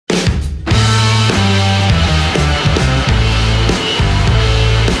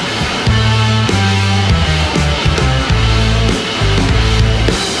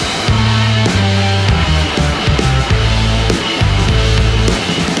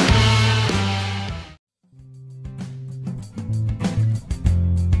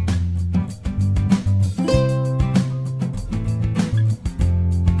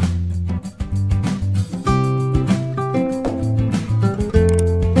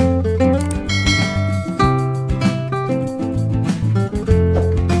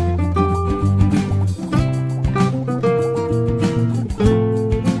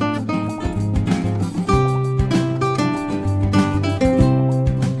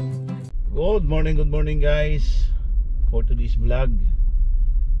Good morning guys. For today's vlog,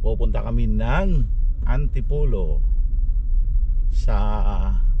 pupunta kami ng Antipolo sa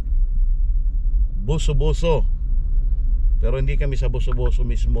Boso-Boso. Pero hindi kami sa Boso-Boso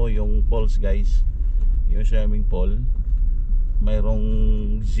mismo, yung falls guys, yung swimming pool.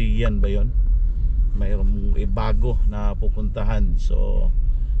 Mayroong Dianne ba yun? Mayroong bago na pupuntahan. So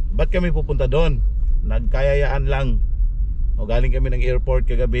ba't kami pupunta doon? Nagkayayaan lang. O galing kami ng airport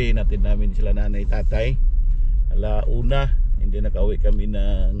kagabi, natin namin sila nanay tatay. Alauna, hindi nakauwi kami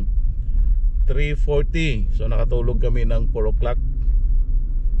ng 3:40. So nakatulog kami ng 4 o'clock.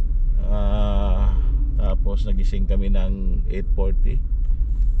 Tapos nagising kami ng 8:40.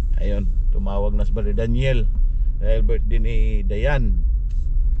 Ayun, tumawag na si Brother Daniel dahil birthday ni Dianne,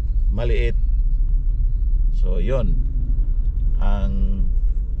 maliit. So yun ang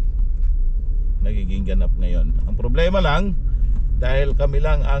nagiging ganap ngayon. Ang problema lang, dahil kami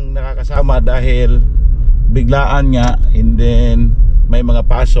lang ang nakakasama, dahil biglaan nga, and then may mga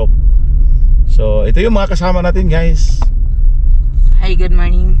pasok. So ito yung mga kasama natin guys. Hi, good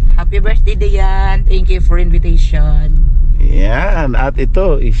morning. Happy birthday Dianne. Thank you for invitation. Yan, at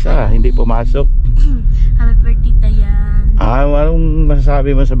ito isa hindi pumasok. Happy birthday Dianne. Anong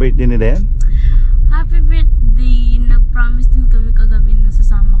masasabi mo sa birthday ni Dianne? Happy birthday. Nag-promise din kami kagabi na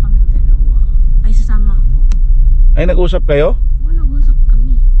sasama kaming dalawa. Ay, sasama ako. Ay, nag-usap kayo? Oo, nag-usap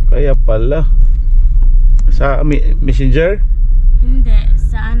kami. Kaya pala. Sa messenger? Hindi,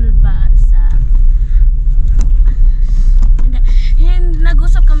 sa ano ba?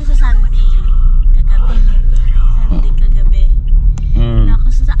 Nag-usap kami sa Sunday kagabi. Na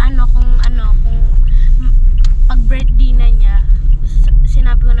kung sa kung pag birthday na niya,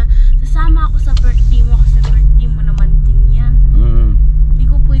 sinabi ko na sasama ako sa birthday mo kasi birthday mo naman din yan.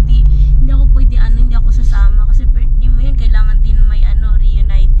 Hindi ako sasama kasi birthday mo yun, kailangan din may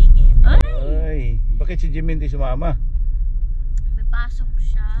reuniting eh. Ay, bakit si Jimmy hindi sumama? May pasok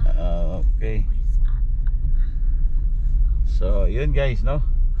siya. Okay. So, yun guys, no?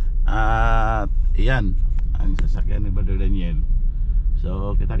 At yan ang sasakyan ni Brother Daniel.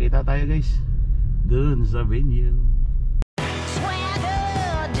 So, kita-kita tayo guys dun sa venue.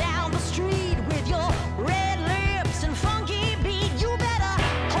 Swagger down the street with your red lips and funky beat. You better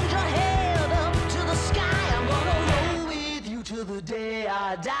hold your head up to the sky. I'm gonna roll with you till the day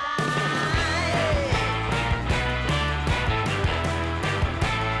I die.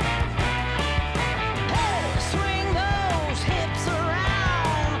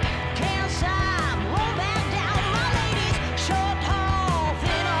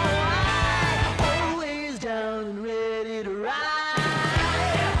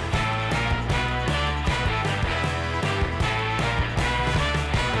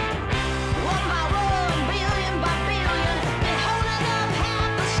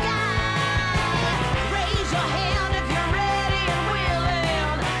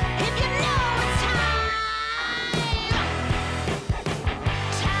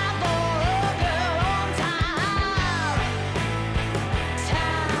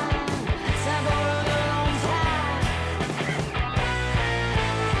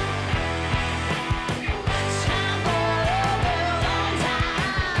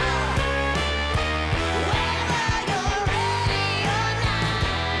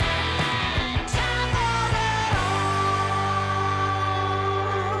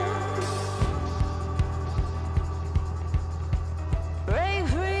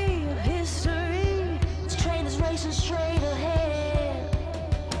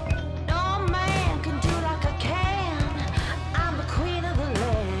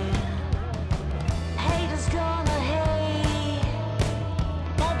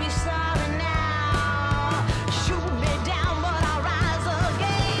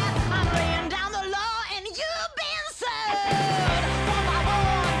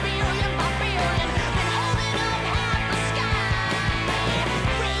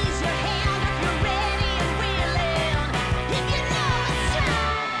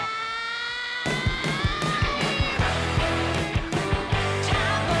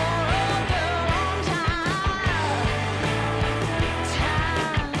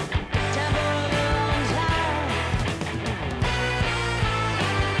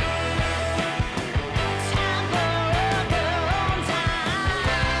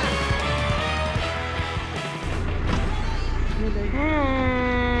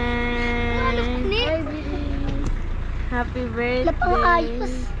 Happy birthday. Wala pang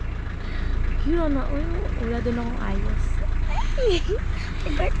ayos. Yun na, wala din akong ayos. Happy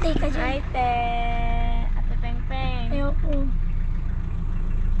birthday ka dyan. Ay, te. Ate Peng Peng. Ayoko.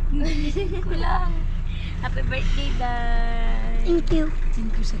 Nagising ko lang. Happy birthday, Dad. Thank you.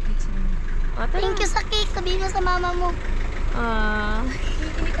 Thank you sa cake sa mama. Oh, tara. Thank you sa cake. Sabihin mo sa mama mo. Ah.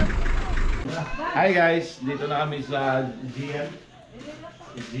 Hi guys, dito na kami sa Dianne.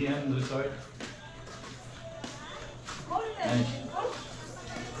 Dianne Resort. Nice.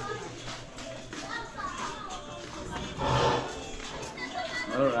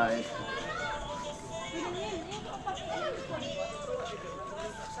 Alright.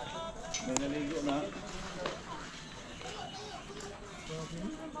 May naligo na.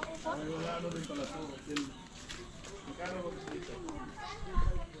 Ano rin pala to? Magkano ba gusto dito?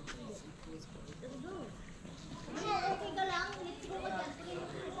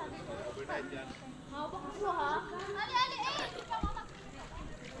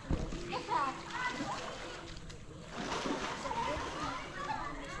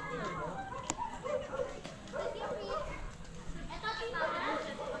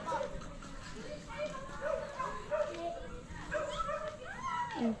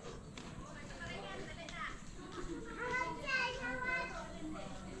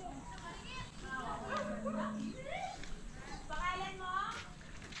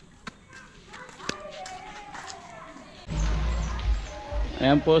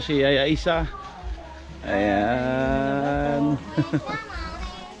 Ayan po si Yaya Isa. Ayan.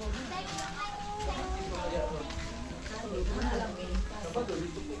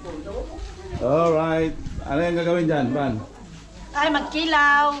 Alright. Ano yung gagawin dyan, Van? Ay,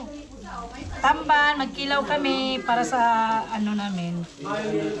 magkilaw. Tamban, magkilaw kami para sa ano namin.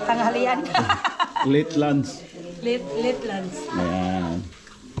 Tanghalian. Late lunch. late lunch. Ayan.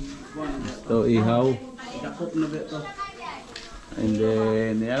 Ito, ihaw. And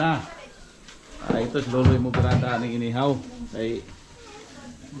then, yan na. Ito, slowly mo pirata ng inihaw. Ay,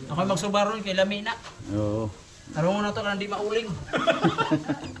 Ako magsubaron kay lami na. oo. Tarong na to, hindi mauling.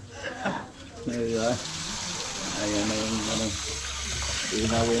 Ayan. Ayan na yung ano,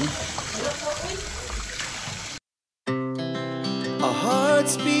 ihawin. Our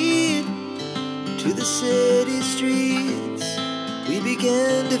hearts beat to the city streets. We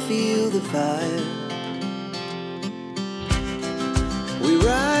began to feel the fire. We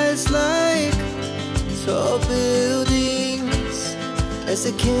rise like tall buildings as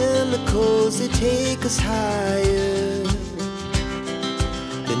the chemicals they take us higher.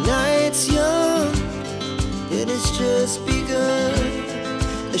 The night's young and it's just begun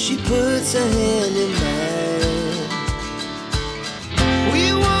as she puts her hand in mine.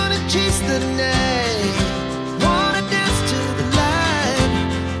 We wanna chase the night, wanna dance to the light,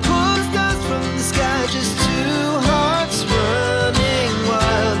 pull the stars from the sky, just two hearts running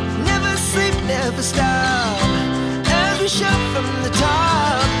wild. Never sleep, never stop, as we shout from the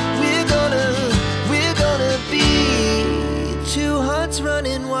top. We're gonna be two hearts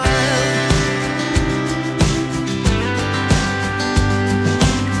running wild.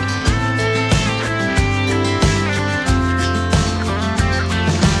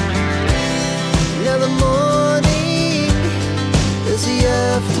 Now the morning is the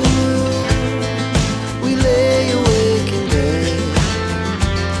afternoon. We lay awake in bed.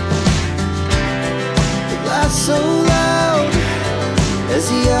 The laughs so loud as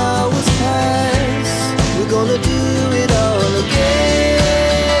the hours pass. We're gonna do it all again.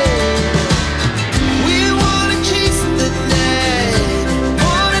 We wanna chase the night,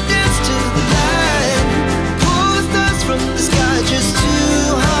 wanna dance to the light, pull the stars from the sky, just two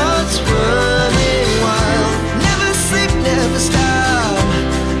hearts running wild. Never sleep, never stop,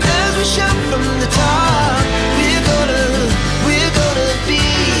 as we shout from the top. We're gonna be, we're gonna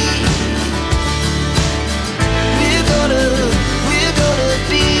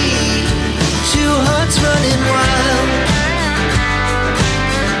be two hearts running wild.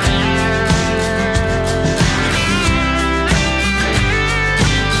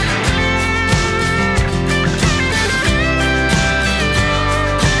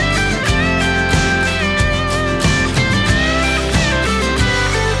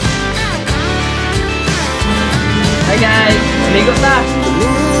 Hi guys, ligo na.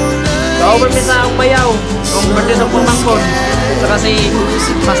 Ka-over mi sa akong bayaw. Ang birthday sa pamangkon. Saka si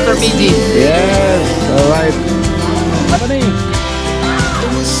Master PG. Yes, alright. Apa nih?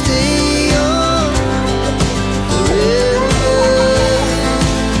 We'll stay young forever.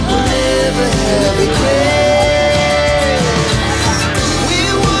 We'll never have regrets. We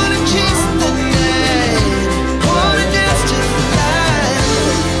wanna chase the night, wanna dance to the light,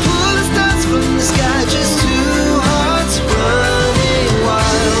 pull the stars from the sky, just two hearts running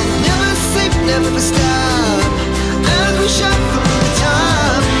wild. Never sleep, never stop, as we shout from the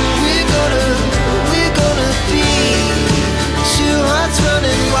top. We're gonna be two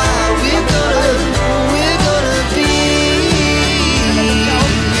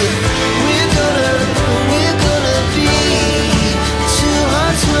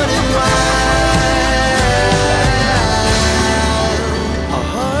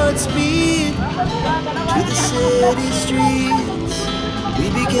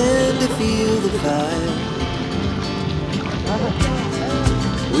to feel the fire.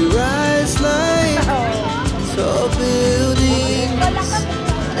 We rise like tall buildings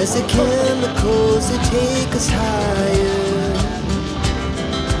as the chemicals they take us higher.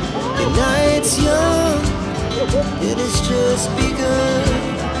 The night's young, it has just begun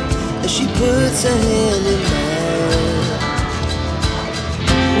as she puts her hand in mine.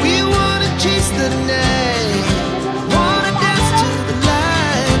 We wanna chase the night, wanna dance to the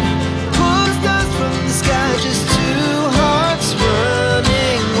light, pull stars from the sky, just two hearts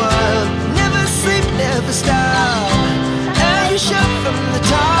running wild. Never sleep, never stop, every shot from the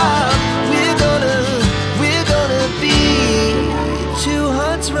top. We're gonna be two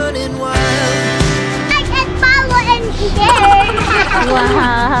hearts running wild. I can follow and share.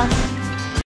 Wow.